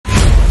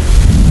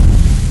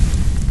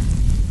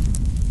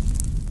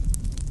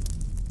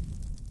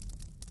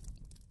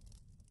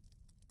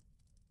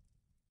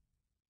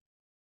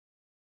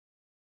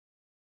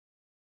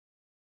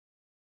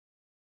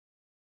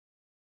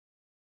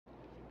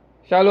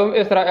Shalom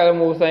Israel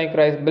Musa in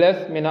Christ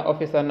bless. Mina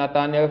officer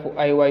Nathaniel voor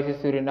IUIC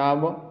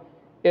Suriname.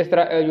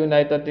 Israel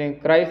United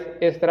in Christ.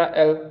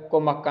 Israel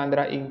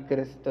Komakandra in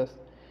Christus.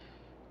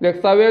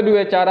 Lek sawe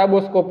duwe cara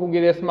boskopu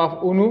gide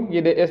smaf unu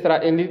gide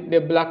Israelite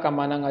de black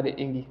kamana de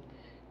ingi.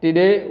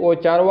 Tide wo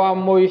charwa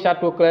moy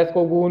château class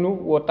ko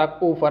gunu wo tak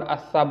over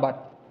as Sabbath.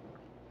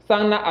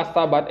 Sangna as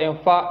Sabbath en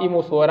fa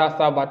imosora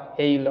Sabbath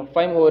heil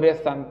faim hore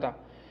santa.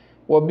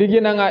 Wo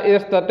begina nga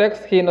eerste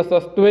tekst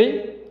Genesis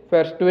 2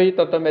 vers 2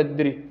 tot en met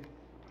 3.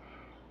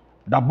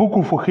 Dat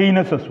boek voor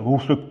Genesis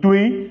hoofdstuk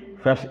 2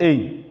 vers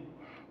 1.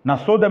 Na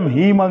so dem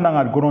hemel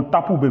na grond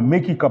tapu be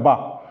meki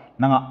kaba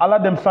na ala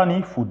dem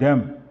sani fu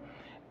dem.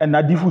 En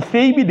na di fu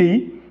sebi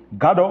de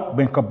gado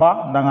ben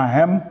kaba na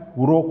hem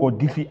roko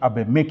disi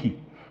abe meki.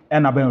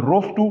 En aben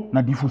rostu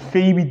na di fu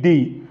sebi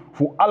de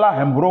fu ala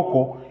hem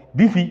roko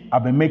disi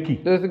abe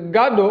meki. Dus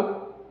gado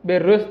be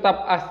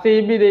rustap a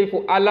sebi de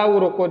fu ala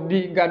roko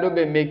di gado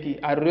be meki.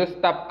 A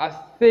rustap a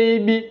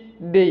sebi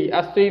de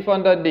a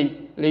seifanda de.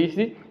 Lees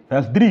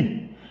Vers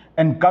 3.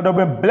 En gado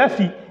ben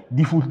blessi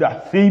di fu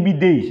da sebi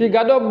de. Si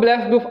gado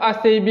bless duf a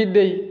sebi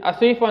de. A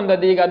seifanda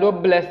de gado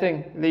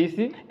blessing. Lees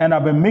En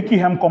aben meki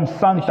hem kom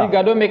santa. Si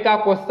gado meka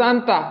ko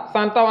santa.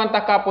 Santa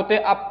wanta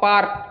kapote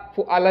apart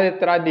fu alla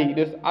letra D.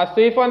 Dus a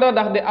seifanda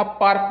dag de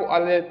apart fu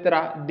alla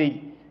letra D.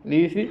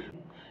 Lees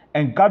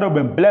En gado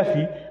ben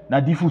blessi na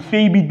di fu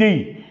sebi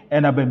de.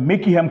 En aben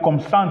meki hem kom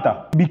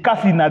santa.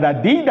 Bikasi na da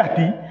de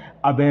dati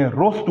aben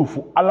rostu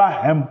fu ala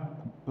hem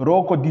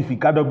roko disi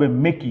gado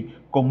ben meki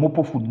kom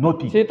mopo fu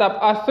noti. Si tap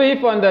asui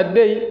van de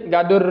day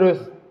gado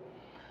rust.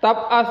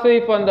 Tap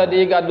asui van de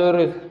day gado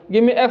rust.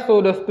 Give me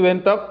Exodus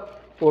 20.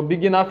 We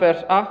beginnen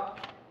vers 8.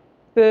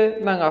 Te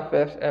nanga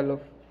vers 11.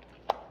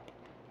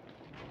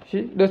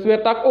 Zie? Dus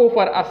we tak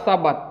over a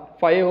Sabbath.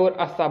 Van je hoort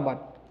a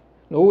Sabbath.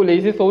 Nou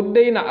lees je zo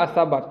day na a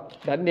Sabbath.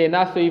 Dat day na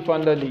asui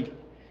van de day.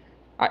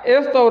 A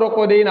eerste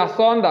roko day na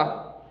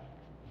zondag.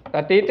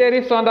 Dat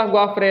teteri zondag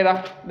gwa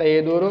vrijdag. Dat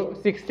je door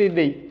 60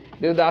 day.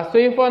 Dus dat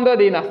asui van de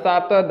day na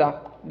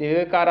zaterdag.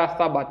 De kara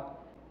Sabbath.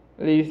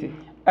 Lees je.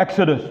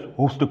 Exodus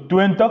hoofdstuk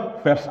 20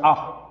 vers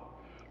 8.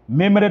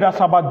 Membre da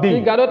Sabbath day.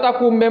 Si gado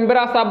taku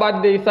membra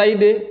Sabbath day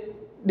saide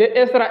de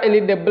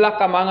Israelite de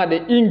blaka manga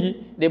de ingi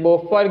de bo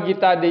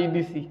forgita de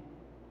disi.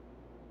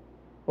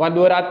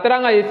 Wandora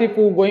tranga yesi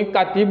fu going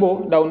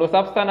katibo da uno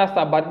sapsana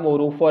Sabbath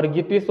moro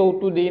forgiti so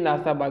to de na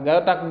Sabbath.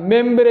 Gado tak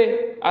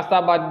membre a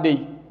Sabbath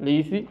day.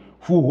 Lees je.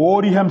 Fu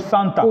hori hem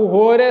santa. Fu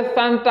hore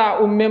santa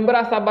u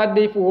membra Sabbath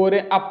day fu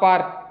hore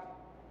apart.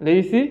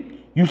 Lees je.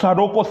 You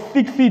saroko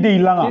 60 day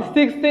langa.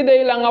 60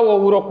 day langa wo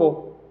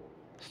uroko.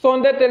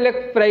 Sonde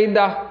telek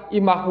vrijdag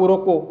ima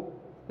uroko.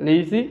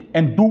 Lees je?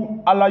 En doe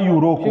alla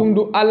uroko. Jum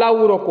do ala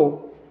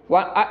uroko.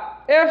 Want a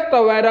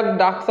eerste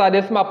werkdag sa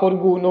desma por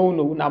go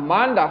no na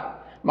maandag.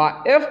 Maar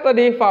eerste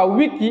day fa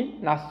wiki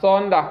na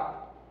zondag.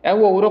 En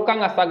wo uroka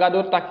nga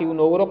sagado taki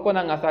uno uroko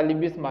na nga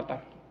salibis mata.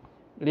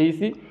 Lees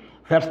je?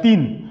 Vers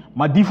 10.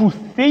 Maar die fu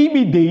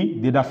sebi day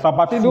de da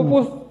Sabbath Si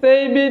dupu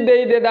sebi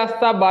day de da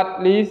Sabbath.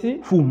 Lees je?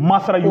 fu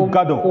masra you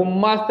gado. Fu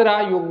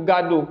masra you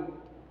gado.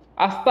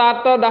 A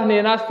starter dag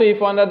nena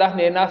suifanda dag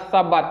nena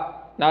Sabbath.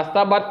 Na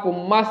Sabbath fu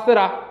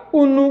masra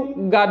unu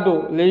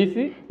gado. Lees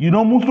je? You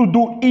know musu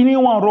do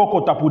anyone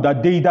roko tapu da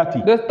day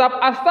dati. Dus tap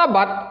a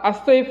Sabbath, a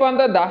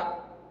suifanda dag,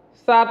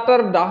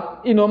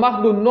 Saterdag, ino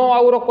mag do no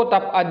a roko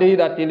tap a day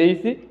dati.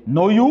 Lees je?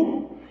 No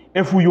you,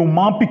 if you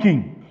man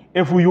picking,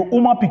 if you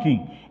uma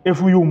picking, if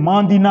you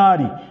man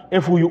dinari,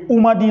 if you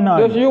uma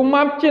dinari. Dus you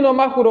man chino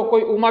mag roko,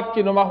 uma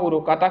chino mag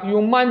roko. Tak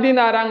you man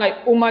dinara ngai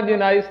uma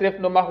dinari slef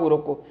no mag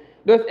roko.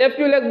 Dus if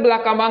you like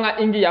black amanga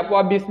ingi ya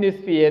po business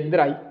fee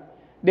dry.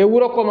 De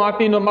uroko ma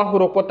fi no mag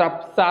roko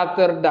tap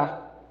Saterdag.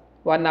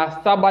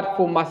 Wana Sabbath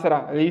fu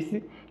masra. Lees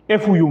je?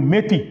 If you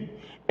meti,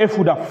 if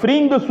you da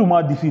vrienden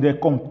suma diside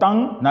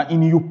kontang na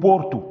ini you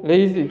portu.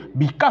 Lees je?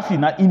 Bikasi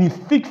na ini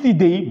 60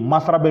 day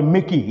masra be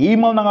meki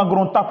hemel na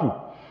grond tapu.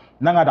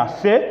 Na da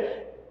se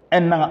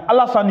en na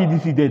alasani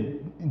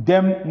diside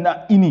dem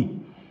na ini.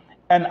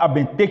 En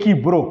aben teki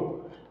bro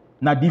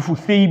na di fu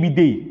sebi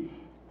day.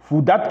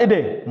 Fu dat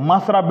ede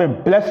masra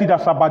ben blessi da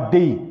Sabbath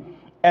day.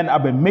 En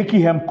aben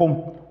meki hem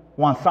kom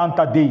wan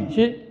santa day.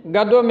 Si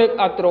gado mek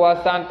atrowa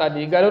santa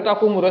day. Gado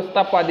taku muros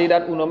tap adi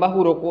dat uno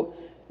mahuroko.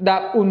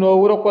 Da uno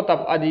uroko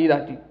tap adi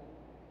dati.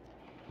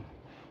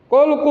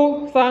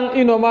 Koluku sang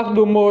ino mas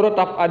du moro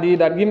tap adi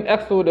dat. Gim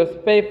Exodus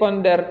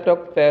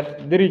 35 vers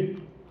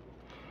 3.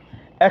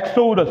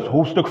 Exodus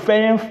hoofdstuk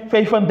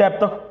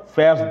 35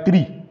 vers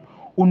 3.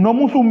 Uno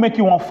musu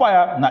meki wan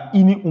fire na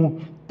ini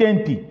un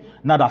tenti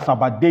na da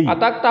Sabbath day.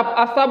 Atak tap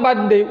a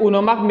Sabbath day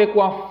uno mak mek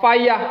wan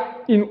fire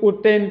in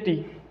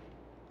utenti.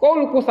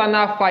 Koluku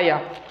sana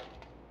fire.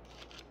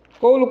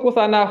 Koluku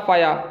sana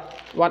fire.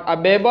 Want a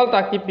Bible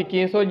taki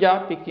pikin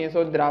soja, pikin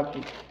so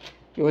drapi.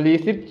 Yo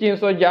leesip kin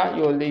soja,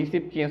 yo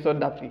leesip kin so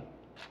dapi.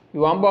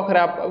 You want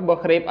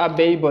begrijp a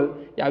Bible.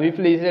 Ja, wie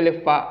lezen le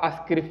fa a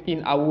schrift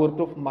in a woord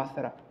of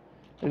masra.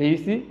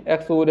 Lees je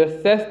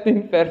Exodus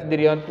 16 vers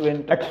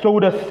 23.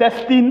 Exodus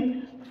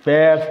 16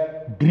 vers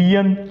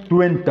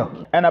 23.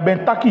 En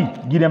aben taki,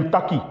 gidem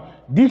taki.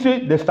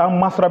 Dice de staan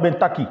masra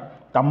bentaki.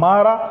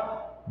 Tamara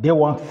de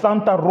wan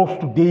santa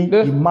rostu day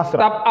Dus in masra.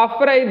 tap a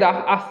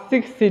vrijdag a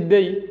 60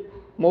 day.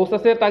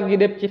 Moses se tak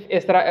gidep chief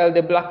Israel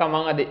de blaka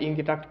manga de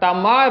ingitak.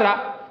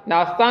 Tamara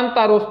na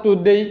santa rostu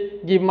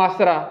day gi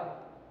masra.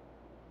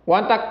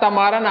 Want tak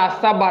Tamara na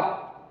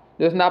Sabbath.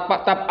 Dus na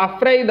tap a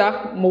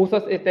vrijdag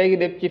Moses is tegen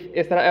de chief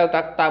Israel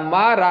tak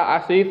Tamara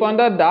a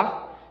 7e dag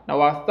na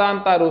wa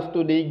santa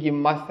rostu day gi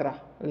masra.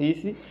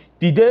 Lisi.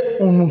 Tide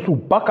unusu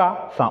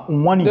baka sa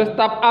unwani. Dus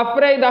tap a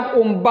vrijdag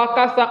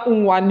baka sa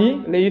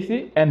unwani,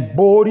 leisi. En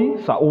bori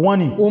sa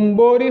unwani.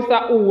 Bori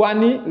sa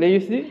unwani,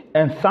 leisi.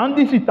 En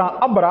sandi sita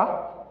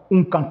abra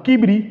kan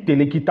kibri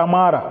teleki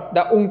Tamara.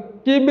 Da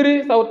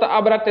kibri sa uta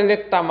abra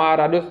telek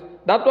Tamara. Dus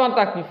dat wan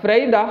taki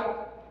vrijdag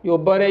yo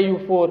bare you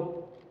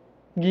voor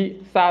gi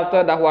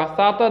zaterdag. Wan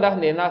zaterdag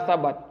ne na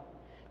Sabbath.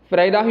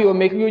 Vrijdag yo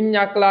make you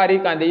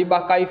nyaklari kan de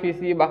bakai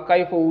visi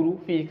bakai fouru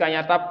fi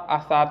kanya tap a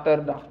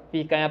zaterdag.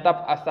 Fi kanya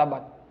tap a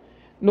Sabbath.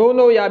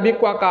 No ya bik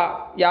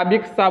kwaka ya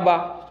bik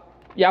saba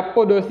ya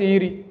podo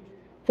siri.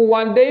 Fu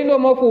one day no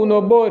mo fu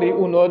no bori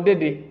uno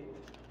dede.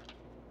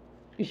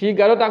 Ishi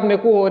garo tak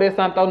meku hore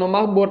santa uno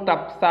mak bor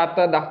tap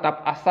zaterdag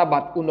tap a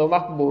Sabbath uno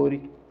mak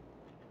bori.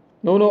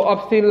 No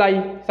opsi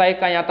lai sai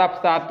kanya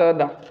tap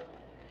zaterdag.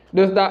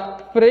 Dus da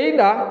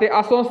vrijdag te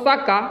ason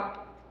saka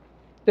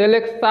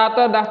telek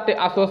zaterdag te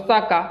ason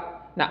saka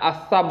na a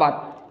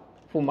Sabbath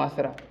fu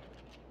masra.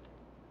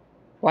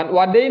 Want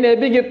wadei ne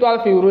bigi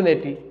 12 euro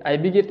neti, ay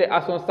bigi te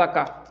ason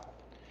saka.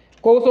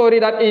 Ko sorry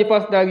dat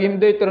evas dagim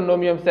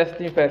Deuteronomium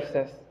 16 vers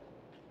 6.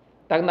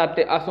 Tak na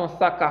te ason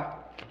saka.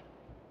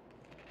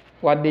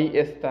 Wadei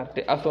esta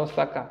te ason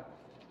saka.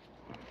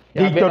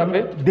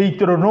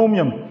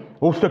 Deuteronomium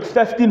hoofdstuk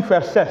 16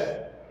 vers 6.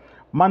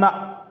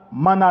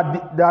 Mana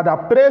da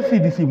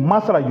presi disi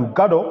masra you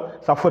gado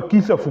sa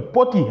verkiezen voor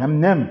poti hem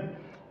nem.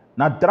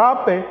 Na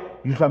drape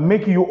you sa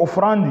make you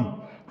offrandi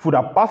voor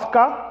da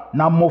pasca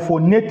na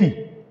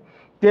mofoneti.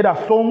 Te da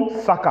son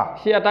saka.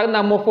 Si atak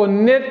na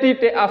mofoneti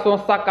te ason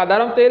saka.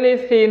 Daarom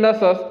teles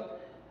heenasos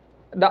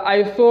da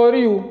I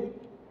sorry you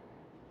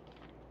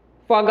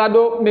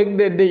fagado make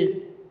the day.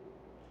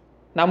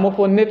 Na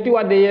mofoneti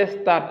wa de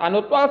start.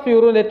 Ano 12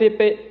 euro neti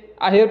pe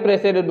ahir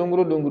prese de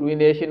dungru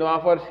ine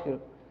chinois verschil.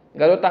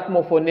 Gado tak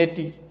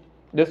mofoneti.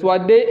 Dus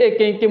wat de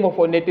ekenki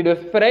mofoneti. Dus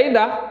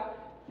vrijdag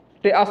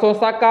te ason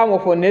saka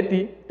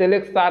mofoneti.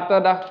 Telek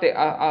zaterdag te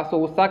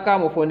ason saka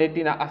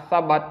mofoneti na a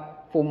Sabbath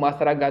fu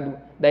masra gadu.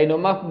 Dai no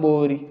mak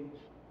bori.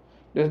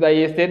 Dus da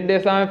je 7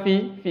 december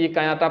fi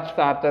kanya tap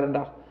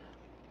zaterdag.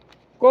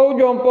 Ko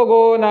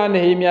jompogo na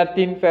Nehemia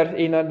 10 vers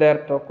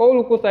 31. Ko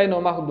luku sai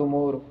no mak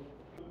dumoro.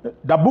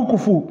 Da boek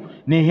fu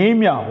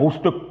Nehemia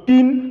hoofdstuk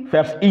 10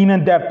 vers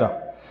 31.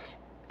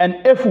 En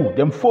efu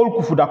dem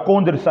volk fu da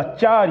konder sa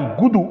chari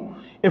gudu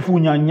efu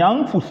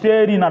nyanyang fu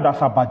seri na da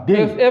sabade.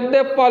 Dus if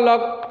de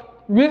volk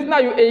wis na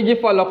you egi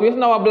volk wis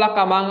na wa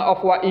blakamang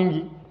of wa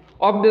ingi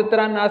of de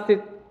tranasi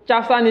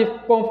chasani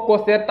konf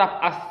koser tap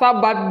a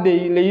Sabbath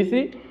day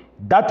leisi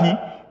dati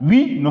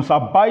wi no sa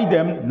bay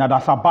dem na da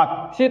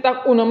Sabbath. Si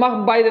tak uno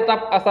mag bay de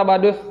tap a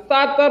Sabbath. Dus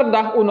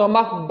zaterdag uno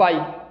mag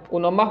bay.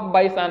 Uno mag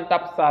bay san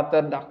tap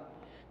zaterdag.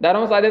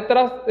 Daarom sa de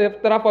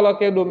tra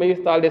volk do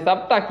meestal de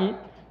sabtaki.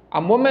 A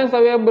moment sa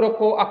we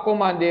broko a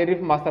commande rif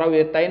masra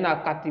we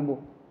taina katibo.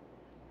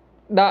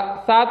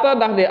 Da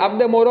zaterdag de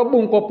abde moro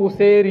bunko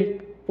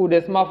puseri fu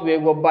desmaf we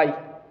go bay.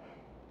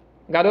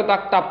 Gado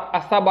tak tap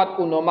a Sabbath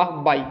uno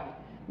mag bay.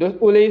 Dus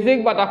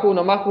ulezik bataku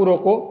uno mag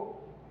uroko,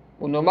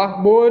 uno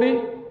mag bori,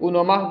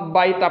 uno mag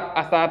bay tap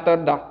a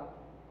zaterdag.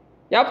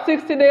 Yap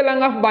 60 day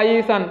lang af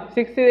bayi san,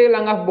 60 day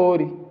lang af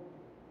bori.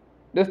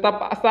 Dus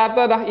tap a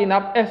zaterdag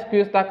inap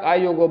excuse tak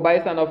ayo go bay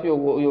san of yo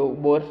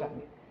bor san.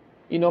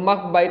 Ino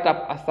mag bay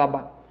tap a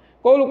Sabbath.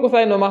 Kolu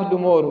kusay no mag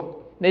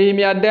dumoro.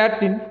 Nehemia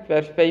 13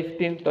 vers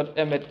 15 tot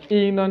en met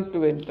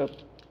 21.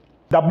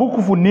 Dat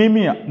boek van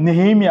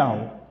Nehemia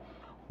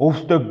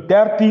hoofdstuk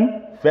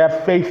 13 vers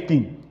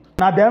 15.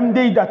 Na dem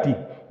day dati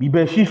mi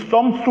be shi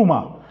som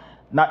suma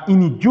na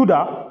ini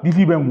Juda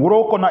disi bem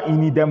woroko na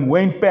ini dem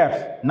wen pers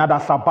na da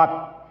Sabbath.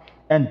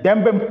 En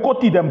dem bem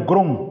koti dem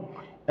grong.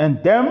 En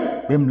dem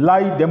bem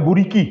lai dem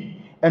buriki.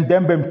 En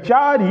dem bem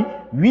chari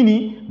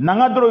wini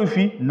nanga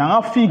droifi,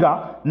 nanga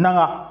figa,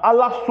 nanga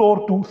alla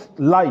soortu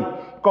lai.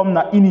 Kom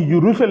na ini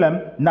Jerusalem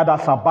na da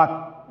Sabbath.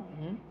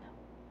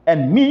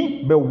 En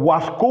mi be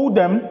wasko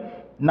dem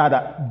na da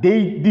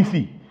day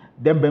disi.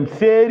 Dem bem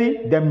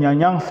seri, dem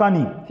nyanyang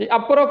sani. Si a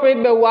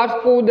profet be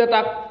wasko de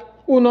tak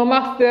uno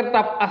mag ser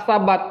tap a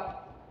Sabbath.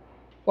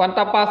 Want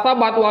tap a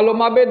Sabbath walo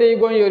mabe de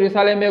igon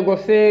Jerusalem go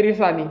seri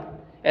sani.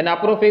 En a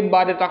profet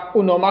ba de tak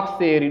uno mag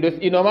seri. Dus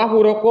ino mag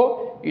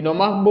uroko, ino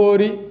mag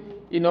bori,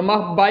 ino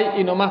mag bay,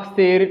 ino mag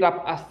seri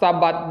tap a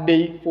Sabbath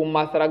day fu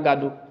masra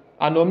gado.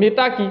 Ano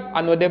mitaki,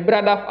 ano de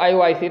bradaf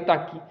IUIC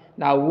taki.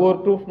 Na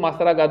wortu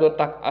masra gado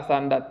tak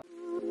asandat.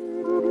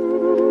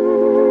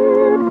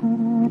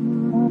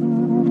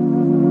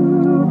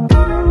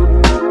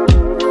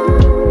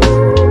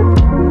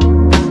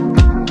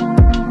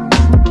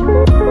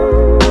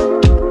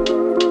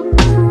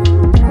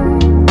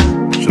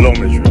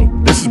 Shalom Israel.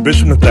 This is Bishop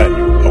Bishop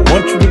Nathaniel, I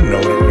want you to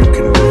know that you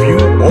can view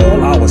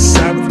all our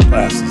Sabbath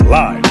classes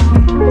live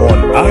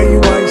on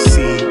IUIC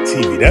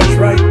TV. That's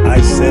right,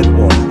 I said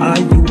on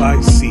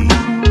IUIC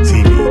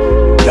TV.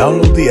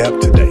 Download the app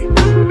today.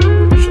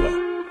 Shalom.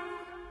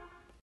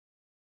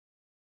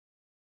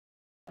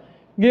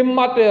 Give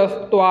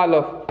Matthäus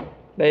 12,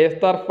 de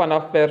start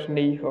vanaf vers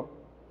 9.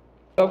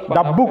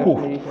 Dat boek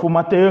voor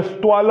Matthäus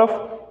 12,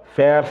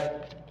 vers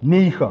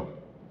 9.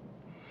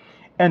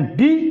 En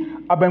die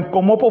abem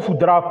kom op voor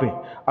drapen,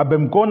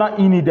 abem gona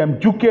in dem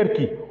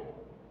jukerki,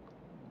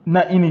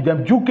 na in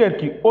dem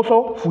jukerki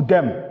also voor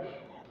dem.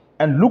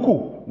 En luku,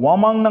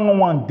 wamang nang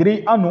wan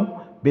 3 anu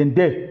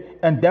bende,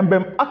 en dem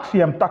bem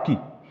aksiem taki.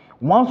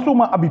 Wan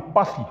suma abi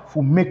passi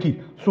voor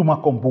meki suma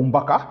kom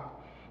bombaka,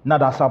 na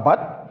da sabat,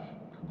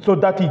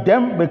 zodat hij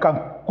dem be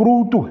kan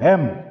crew to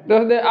hem.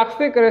 Dus de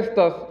actie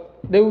Christus,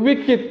 de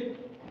wicked,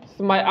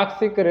 my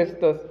actie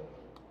Christus.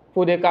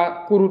 Voor de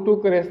kurutu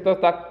Christus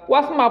tak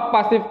was maar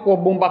passief ko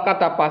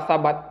bombakata pa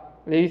sabat.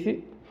 Lees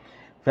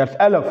vers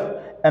 11.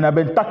 En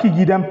aben taki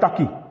gidem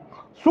taki.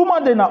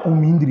 Suma de na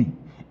umindri.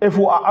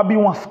 Efu a abi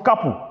wan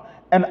skapu.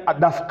 En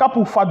da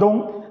skapu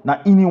fadon na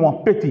ini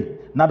wan peti.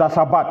 Na da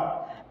sabat.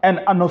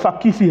 En anosa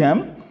kisi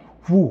hem.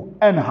 Fu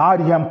en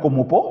hari hem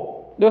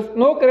komopo. Dus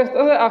no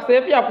Christus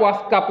accept ya po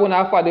skapu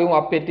na fadon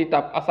wan peti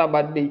tap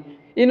asabat de.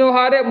 Ino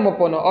hare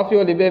mopo no of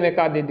yo libe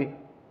meka dede.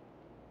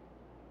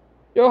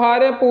 Yo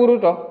hare puru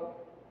to.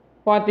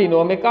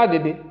 Quantino me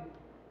kadede.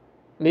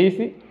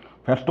 Lees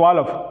vers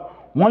 12.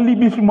 Wan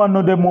libisma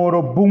no de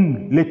moro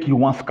boom leki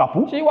wan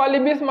skapu. Si wan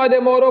libisma de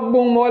moro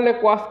boom mo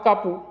lek wan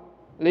skapu.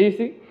 Lees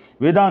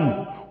we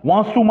dan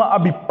wan suma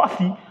abi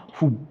passi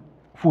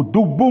fu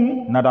du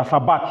boom na da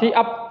sabat. Si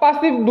a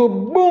pasif du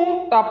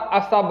boom tap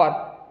asabat.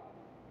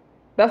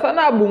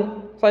 Dasana boom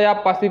saya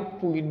pasif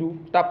fu du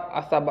tap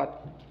asabat.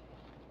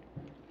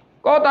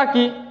 Ko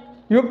taki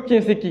yup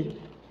chinsiki.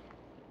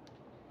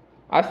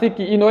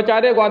 Asiki ino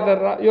chare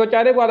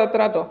guarda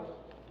trato.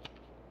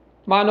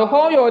 Mano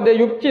ho yo de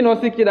yupchi no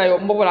siki da yo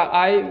mbola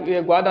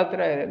ai guarda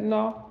tra.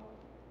 No.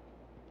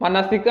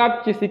 Mana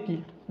sikap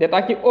chisiki. De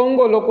taki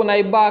ongo loko na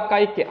iba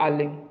kai ke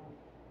aling.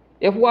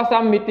 If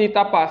wasa miti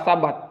tapa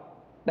sabat.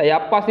 Da ya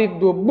pasif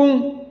do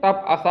boom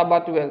tap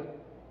asabat wel.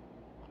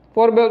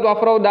 Voorbeeld wa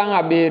vrouw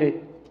danga bere.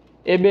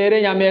 E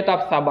bere nyame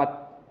tap sabat.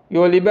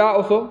 Yo liba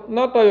oso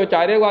no to yo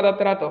chare guarda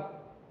trato.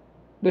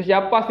 Dus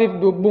ya pasif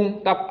do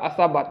boom tap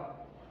asabat.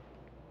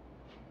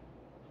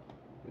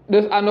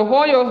 Dus ano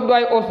hoyos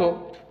doy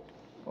oso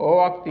o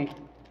wakti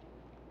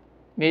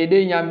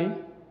mede nyami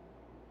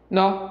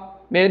no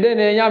mede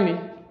ne nyami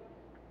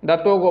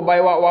dato go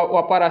bay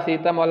wa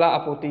paracetamol la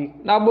apotik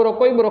na boro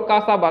koy boro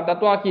kasaba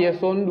dato aki e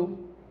sondu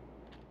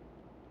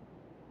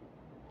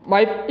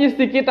may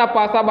isti kita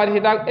pasaba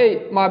hitak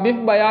ma bif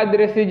baya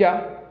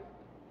dresija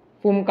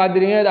fum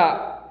kadringe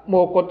da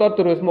mo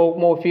kototrus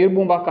mo fir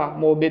bumbaka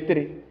mo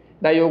betri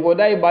da yogo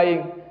dai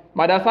baying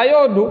mada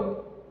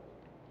sayodu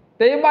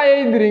te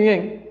baye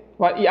dringeng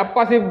wa i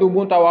apasif du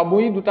bunta wa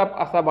bui du tap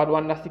asabat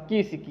wan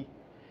siki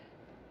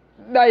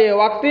daye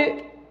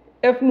wakti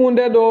ef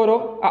munde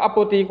doro a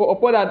apotiko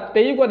opoda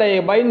teigo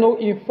daye bay no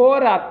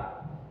inforat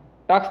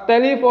tak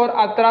steli for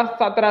atras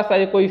satra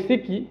say koy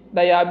siki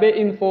daya be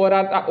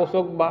inforat a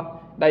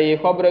osokba daye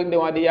khobrek de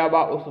wadi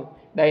yaba osu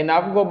day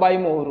naf go bay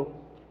moro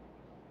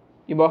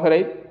ibo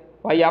xrey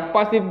wa ya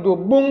pasif du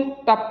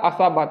bung tap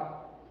asabat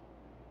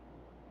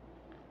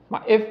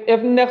ma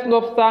if next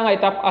nof sangay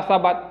tap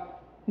asabat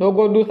no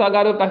go du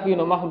sagaro taki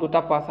no mah du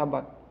tapa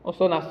sabat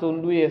oso na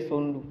sundu ye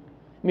sundu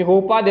mi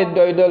hopa de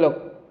doidolok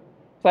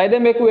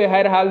saide meku e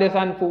hair halde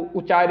san fu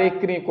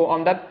uchare kri ko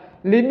omdat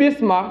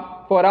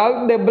libisma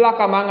foral de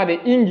blaka manga de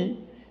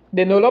ingi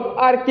de nolop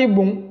arki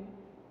bung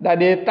da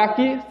de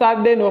taki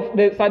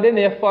sade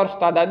ne force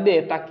ta da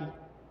de taki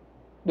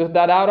dus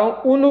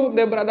dadaron unu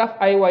de bradaf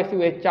IUIC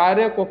we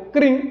chare ko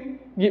kring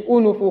gi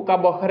unu fu ka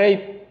bo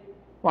hreit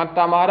wan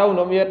tamara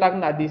uno mi tak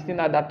na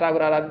disina data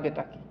gradat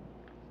betaki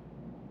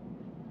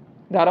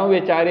daarom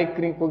we chare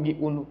kring ko gi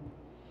unu.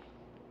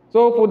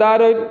 So voor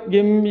daaruit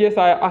gim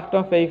Jesaja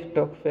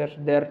 58 vers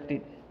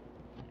 13.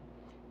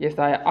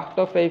 Jesaja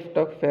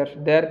 58 vers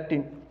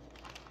 13.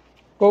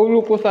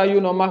 Koulu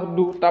kusayu no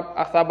mahdu tap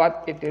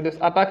asabat ete. Dus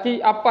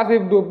ataki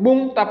apasif do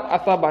boom tap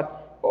asabat.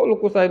 Koulu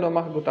kusayu no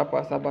mahdu tap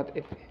asabat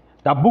ete.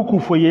 Dat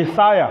boek voor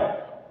Jesaja,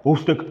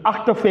 hoofdstuk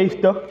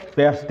 58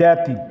 vers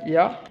 13.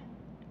 Ja.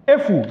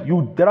 Efu,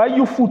 you draai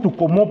je voeten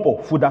komopo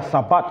voor dat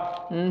sabat.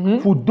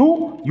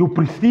 Fudu, you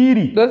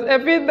prestiri. Dus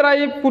efi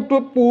draai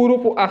voeten puru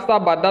voor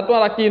asabat. Dat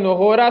was aqui no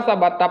hora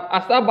sabat tap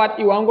asabat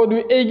iwango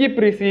du egi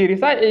prestiri.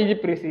 Sa egi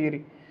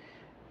prestiri.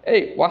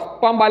 Was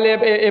pambale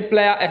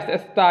playa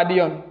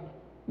stadion.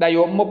 Da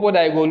yo mopo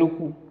da go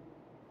luku.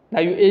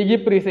 Da yo egi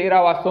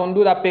prestira was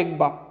sondu da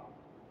pegba.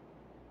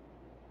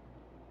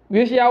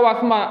 Wisya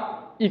wasma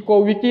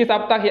iko wiki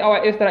saptaki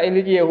awa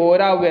Israelites ye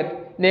hora wet.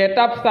 Ne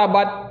tap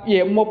sabat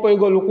ye mopoy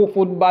go luku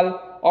football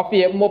of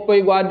ye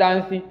mopoy go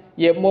dansi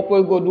ye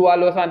mopoy go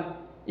dualosan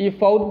I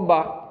fout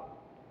ba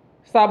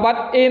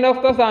Sabat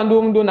enigste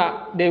sandum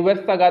duna de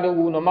wet sagado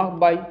guno mag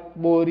bay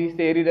bori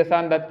seri de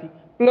sandati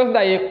plus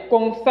da ye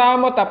kong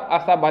samo tap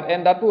asabat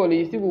en datu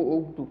oli isi gu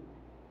uktu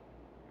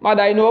ma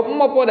dai no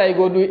mo dai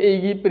go du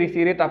egi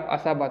prisiri tap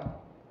asabat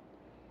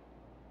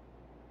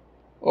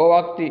o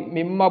wakti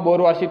mimma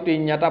boru asitu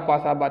nyata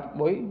pasabat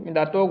boy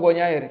minda to go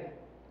nyaere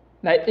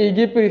na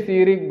egi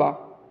prisiri ba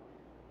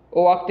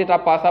o wakti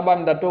tap asabat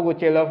minda to go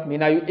chelaf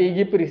mina yu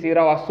egi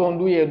prisira wa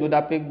sondu ye du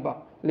dapik ba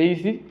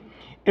leisi.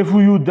 If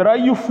you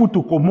dry your foot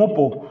to come up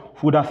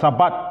for the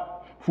Sabbath,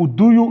 for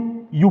do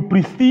you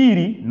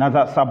prestiri na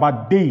the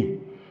Sabbath day,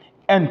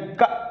 and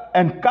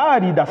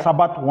carry the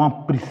Sabbath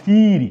one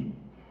prestiri,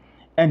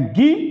 and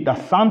give the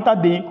Santa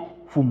day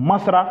for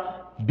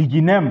Masra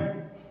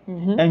biginem,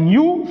 and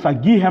you sa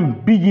give him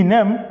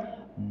biginem,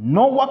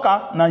 no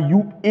waka na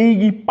you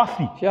egi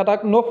pasi.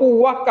 Siatak no fu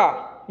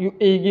waka you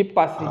egi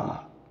pasi.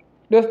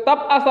 Dus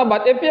tap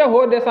asabat if you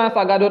hold the san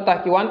sagado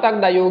taki wantak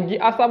da yogi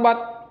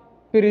asabat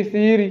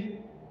prestiri.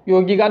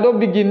 Yogi gado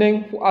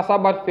beginning fu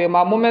asabat fe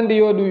ma moment di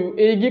yodu yu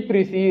egi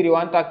prisiri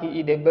wantaki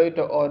ide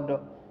beito ordo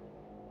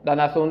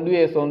dana sondu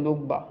e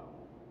sondugba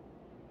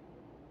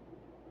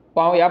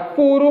pa ya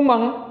furu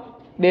mang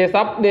de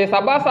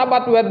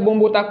sabat wet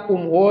bumbu tak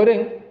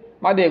horeng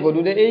ma de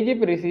godu de egi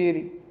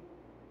prisiri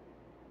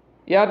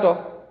ya to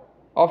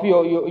of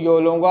yo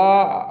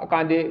longa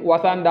kande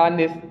wasanda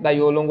nis da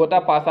yo longo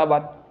ta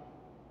pasabat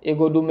e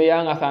godu me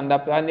yang asanda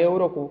pe ane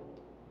euroko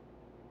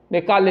ne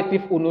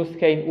collectif unus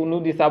kein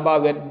unu di saba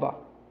wet ba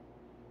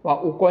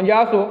wa u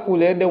konjaso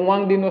fule de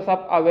wang di no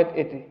sap awet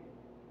ete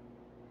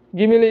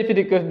gimi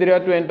Leviticus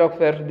 23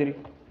 vers 3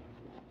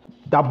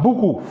 da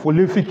buku voor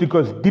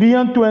Leviticus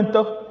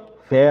 23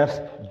 vers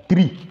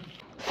 3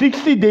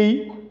 60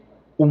 day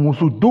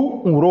umusu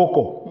do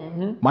roko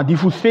ma di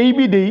fu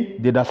seibi day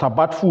de da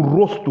sabat fu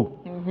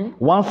rosto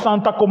wan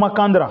santa koma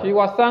kandra si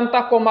wa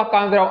santa koma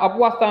kandra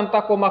apwa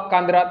santa koma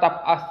kandra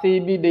tap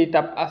asebi day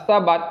tap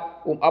asabat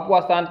apwa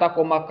santa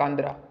koma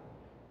kandra.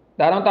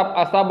 Dalam tap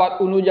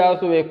asabat unu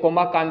jauh we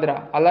koma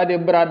kandra. Ala de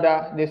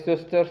brada, de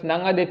sisters,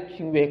 nanga de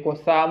chingwe ko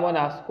samo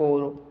na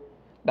skolo.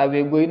 Da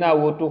we goina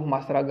wotu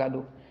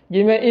masragado.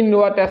 Gime in New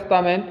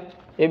Testament,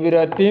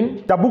 Hebrew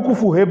 10. Tabuku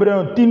fu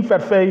Hebrew 10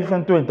 vers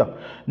 25.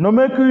 No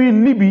me kui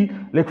libi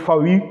lek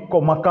fawi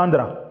koma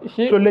kandra.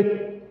 So lek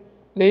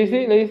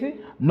leisi.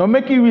 No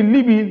me kui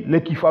libi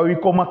lek fawi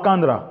koma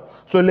kandra.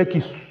 So lek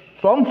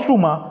som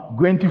suma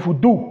gwenti fu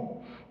du.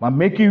 Maar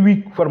meki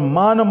wi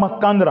vermanen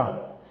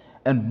makandra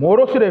en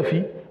moros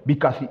refi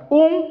bikasi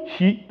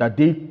si dat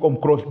de kom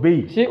cross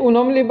bay. Si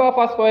unom liba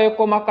pas foye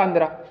koma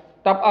kandra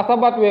tap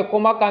asabat we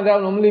koma kandra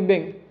unom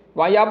libeng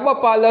wa yabba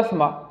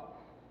palasma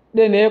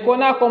de ne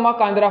kona koma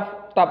kandra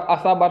tap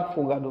asabat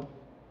fugado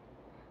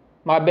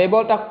ma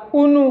bebol tak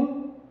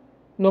unom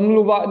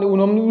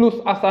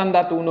lus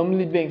asanda tu unom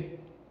libeng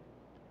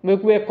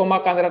mekwe koma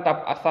kandra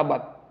tap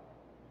asabat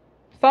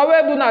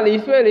sawe du na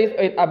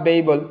liswe a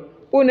bible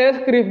une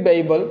escrive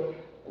Bible,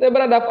 de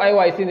brada of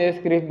IUIC ne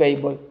escrive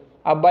Bible.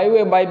 A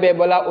we by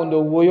Bible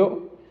undo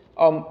woyo,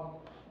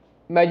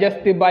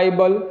 Majesty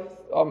Bible,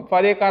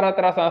 fare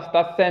karatras and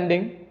start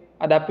sending,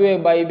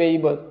 adapwe by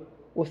Bible,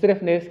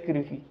 usref ne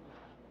escrive.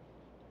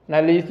 Na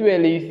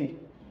lisi.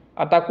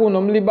 Ataku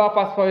nom liba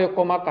fast for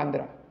koma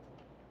kandra.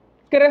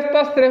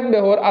 Kresta stref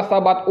behor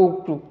asabat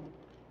uktu.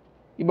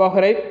 Iba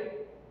right?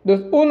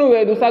 Dus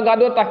unwe du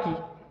sagado taki.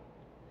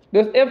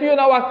 Dus if you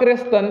know a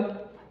Christian,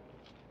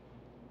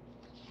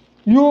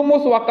 you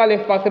must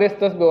wakale fa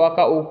Christus be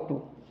waka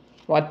uktu.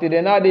 Wati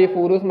dena de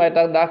furus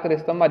maitak da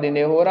Christus ma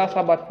dene hora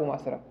sabat fu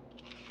masra.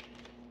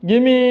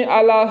 Give me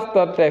a last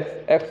text,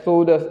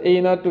 Exodus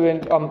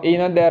 31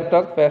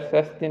 vers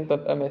 16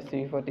 tot en met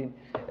 17.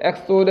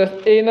 Exodus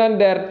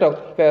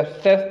 31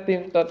 vers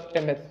 16 tot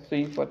en met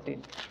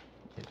 17.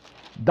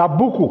 Dat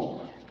boek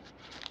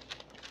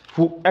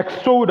voor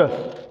Exodus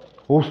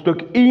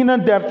hoofdstuk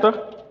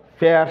 31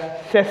 vers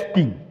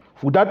 16.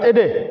 Voor dat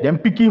ede,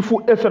 dem piking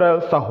voor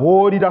Israël sa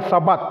HORI da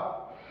Sabbath.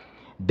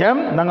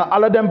 Dem nanga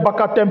ala dem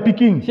bakatem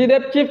piking. Si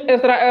de chief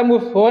Israël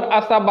mus hor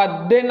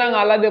asabat de nanga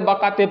ala de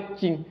bakatem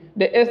piking.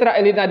 De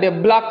Israelita de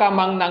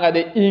blakamang nanga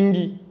de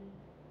ingi.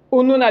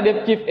 Unu na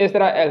de chief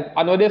Israël.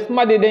 Ano de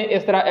sma de den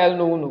Israël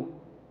no unu.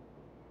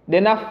 De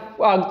na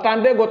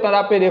kande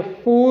gotarape de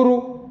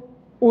furu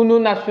unu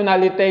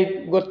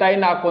nationaliteit gotai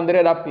na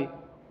kondre rapi.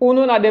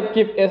 Unu na de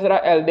chief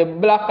Israël de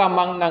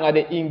blakamang nanga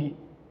de ingi.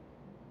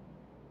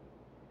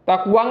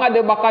 Tak wanga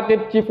de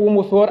bakatep chief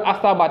umusor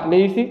asabat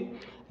leisi.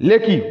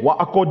 Leki wa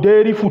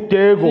akoderi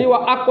futego. Si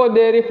wa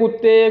akoderi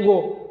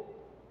futego.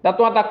 Dat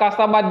wata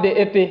kasabat de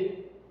ete.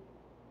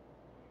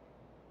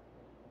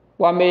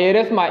 Wa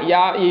meyeres ma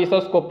ya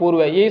Yesus ko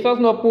purwe. Yesus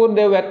no pur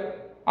de wet.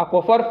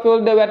 Ako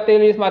vervul de wet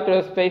telis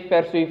Mattheus 5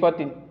 vers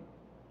 17.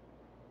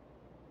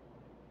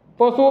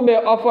 Fosu be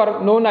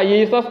offer no na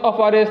Yesus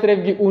offer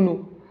stref gi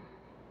unu.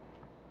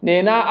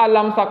 Nena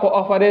alam sako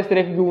offer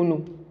stref gi unu.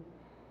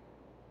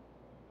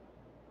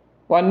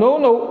 Wa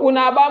no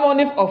una ba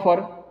monif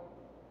offer.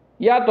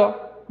 Ja to,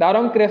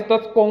 daarom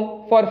Christus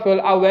kon vervul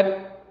a wet.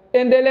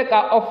 En dele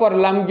ka offer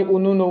lam gi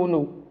unu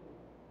no.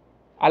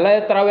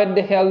 Allah is trawet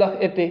de geldig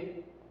ete.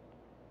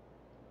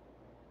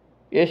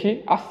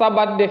 Yeshi, a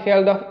Sabbath de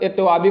geldig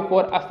ete wabi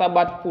for a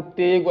Sabbath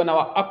futego na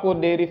wa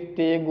akoderif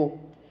tego.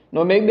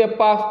 No make de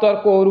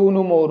pastor koru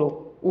no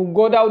moro. U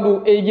go down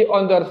do egi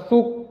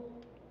onderzoek.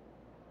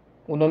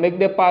 U no make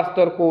de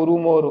pastor koru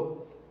moro.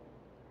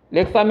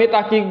 Lek samit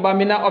akik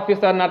bamina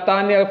officer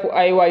Nathaniel fu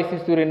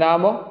IUIC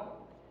Suriname.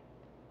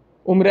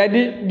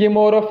 Ready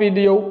gimoro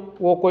video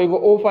wo koy go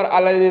over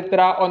alla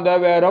litra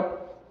onderwerp.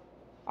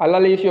 Alla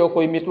lees yo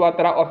koy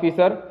mitwatra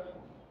officer.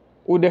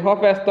 U de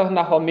hofestig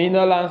na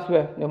homine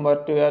landswe nummer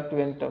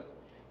 22.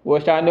 Wo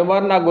sha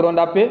nummer na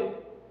grondape.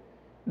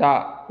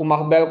 Da u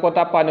mag bel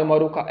kota pa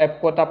nummer ka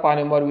app kota pa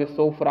nummer we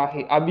so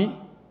vrahi abi.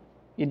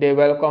 Ide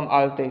welcome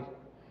altijd.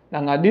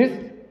 Nanga dis,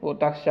 wo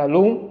tak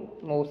shalom,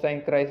 mo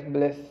zijn Christ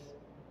bless.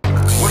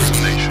 What is a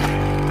nation?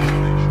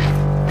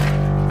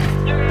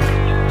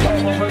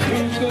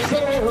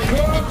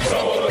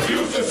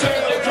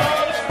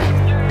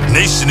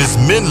 Nation is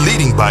men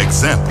leading by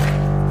example.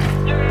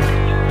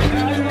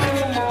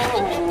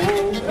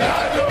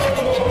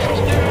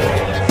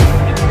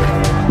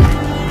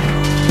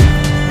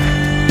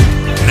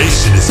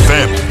 Nation is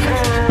family.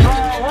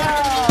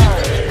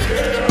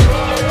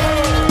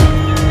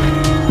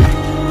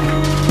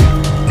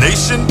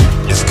 Nation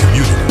is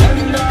community.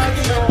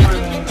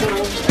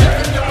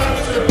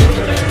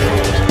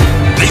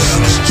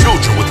 Nation is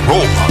children with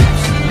role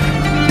models.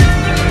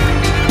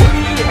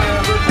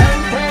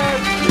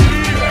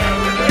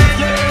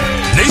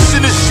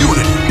 Nation is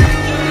unity.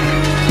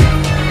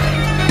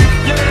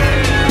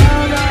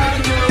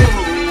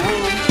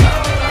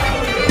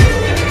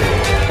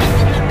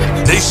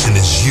 Nation